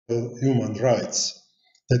human rights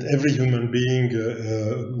that every human being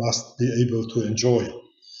must be able to enjoy.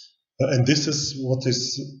 And this is what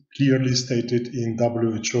is clearly stated in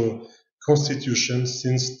WHO Constitution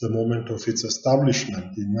since the moment of its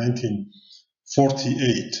establishment in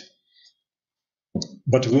 1948.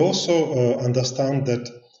 But we also understand that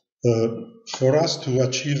for us to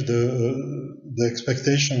achieve the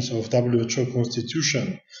expectations of WHO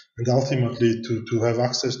Constitution and ultimately to have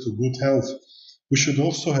access to good health, we should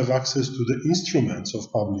also have access to the instruments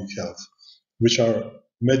of public health, which are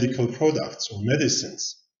medical products or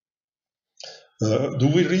medicines. Do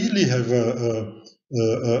we really have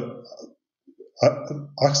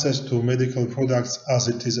access to medical products as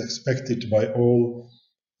it is expected by all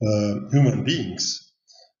human beings?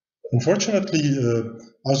 Unfortunately,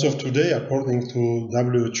 as of today, according to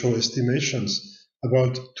WHO estimations,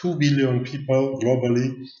 about 2 billion people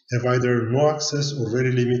globally have either no access or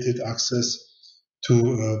very limited access to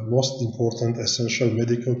most important essential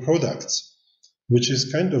medical products, which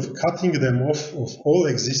is kind of cutting them off of all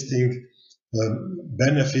existing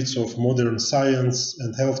benefits of modern science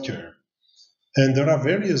and healthcare. And there are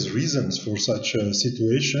various reasons for such a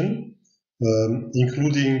situation,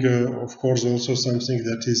 including, of course, also something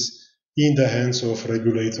that is in the hands of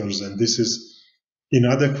regulators, and this is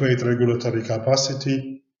inadequate regulatory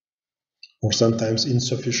capacity, or sometimes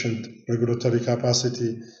insufficient regulatory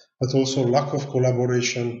capacity, but also lack of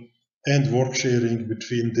collaboration and work sharing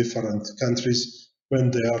between different countries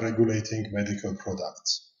when they are regulating medical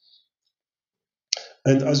products.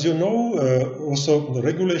 And as you know, also the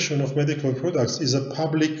regulation of medical products is a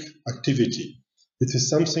public activity. It is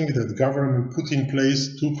something that government put in place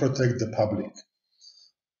to protect the public.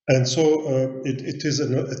 And so it is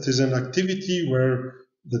an activity where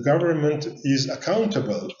the government is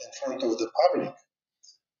accountable in front of the public.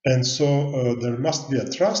 And so there must be a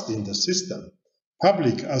trust in the system.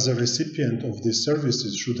 Public, as a recipient of these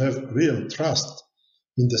services, should have real trust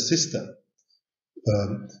in the system.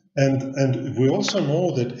 And we also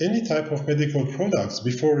know that any type of medical products,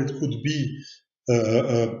 before it could be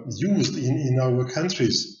used in our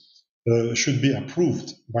countries, should be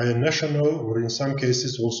approved by a national, or in some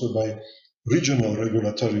cases also by regional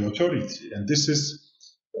regulatory authority. And this is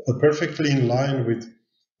perfectly in line with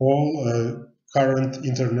all current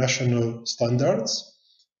international standards,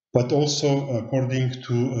 but also according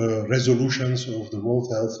to resolutions of the World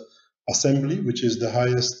Health Assembly, which is the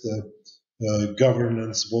highest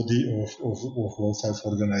governance body of World Health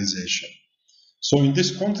Organization. So in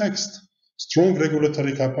this context, strong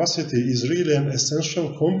regulatory capacity is really an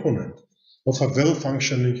essential component of a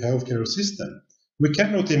well-functioning healthcare system. We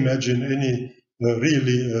cannot imagine any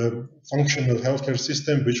really functional healthcare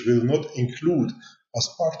system which will not include as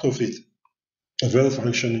part of it a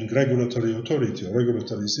well-functioning regulatory authority or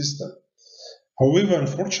regulatory system. However,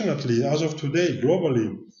 unfortunately, as of today,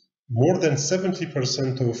 globally, more than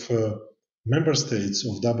 70% of member states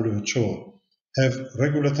of WHO have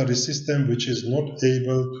regulatory system which is not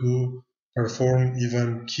able to perform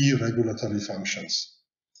even key regulatory functions.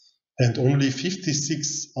 And only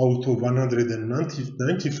 56 out of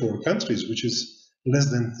 194 countries, which is less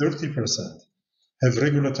than 30%, have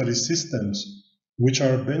regulatory systems which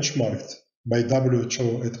are benchmarked by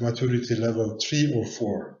WHO at maturity level 3 or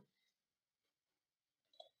 4.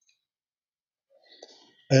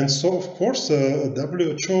 And so, of course,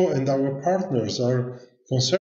 WHO and our partners are concerned